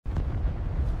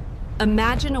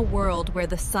Imagine a world where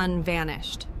the sun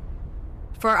vanished.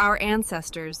 For our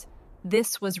ancestors,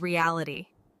 this was reality.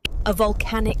 A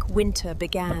volcanic winter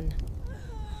began.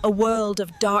 A world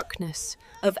of darkness,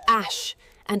 of ash,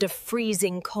 and of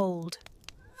freezing cold.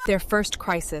 Their first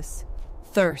crisis,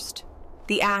 thirst.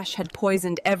 The ash had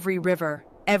poisoned every river,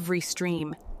 every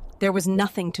stream. There was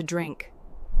nothing to drink.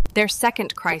 Their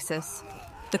second crisis,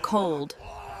 the cold.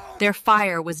 Their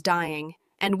fire was dying,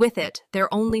 and with it,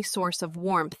 their only source of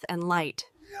warmth and light.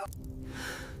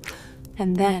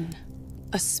 And then,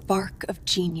 a spark of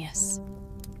genius.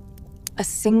 A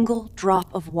single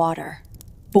drop of water.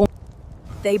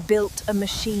 They built a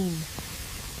machine,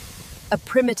 a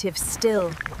primitive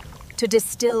still, to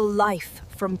distill life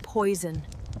from poison.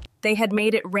 They had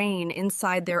made it rain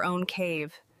inside their own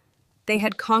cave. They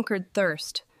had conquered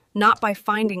thirst, not by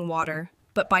finding water,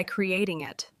 but by creating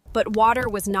it. But water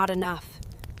was not enough.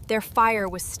 Their fire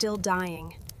was still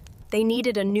dying. They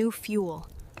needed a new fuel,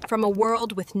 from a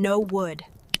world with no wood.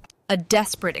 A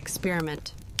desperate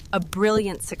experiment, a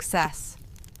brilliant success.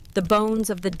 The bones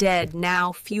of the dead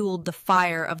now fueled the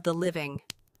fire of the living.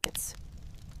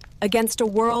 Against a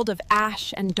world of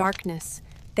ash and darkness,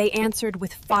 they answered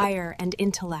with fire and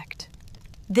intellect.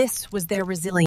 This was their resilience.